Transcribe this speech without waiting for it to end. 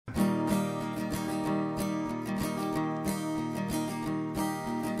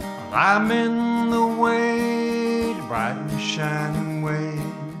I'm in the way, the bright and shining way.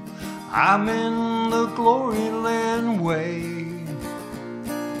 I'm in the glory land way,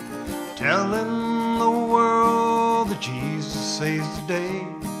 telling the world that Jesus saves the day.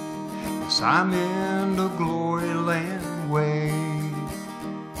 Yes, I'm in the glory land way.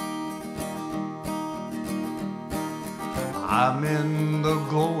 I'm in the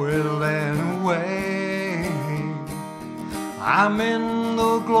glory land way. I'm in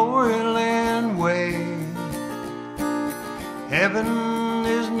the glory land way. Heaven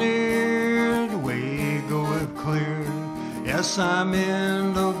is near, the way goeth clear. Yes, I'm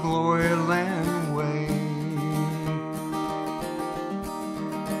in the glory land way.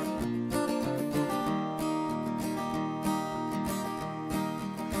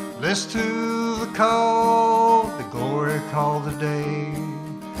 Listen to the call, the glory call today.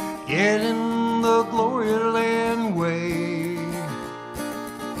 Get in the glory land way.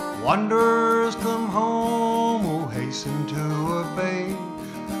 Wanderers come home, oh hasten to obey.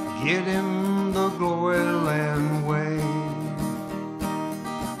 Get in the glory land way.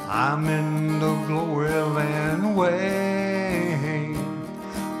 I'm in the glory land way.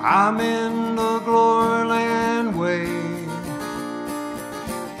 I'm in the glory land way.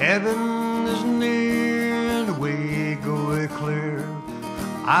 Heaven is near, the way goeth clear.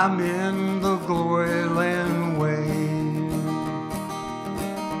 I'm in the glory land way.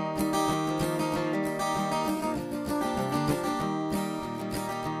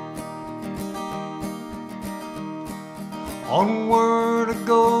 Onward I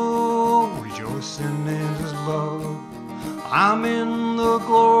go, rejoicing in His love. I'm in the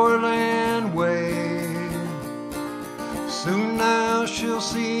glory land way. Soon I shall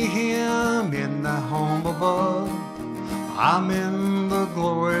see Him in the home above. I'm in the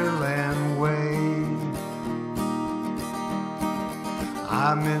glory land way.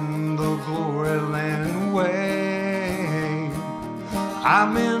 I'm in the glory land way.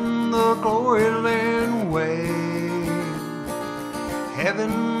 I'm in the glory land way.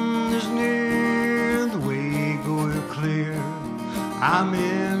 Heaven is near, the way goeth clear. I'm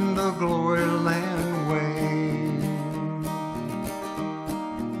in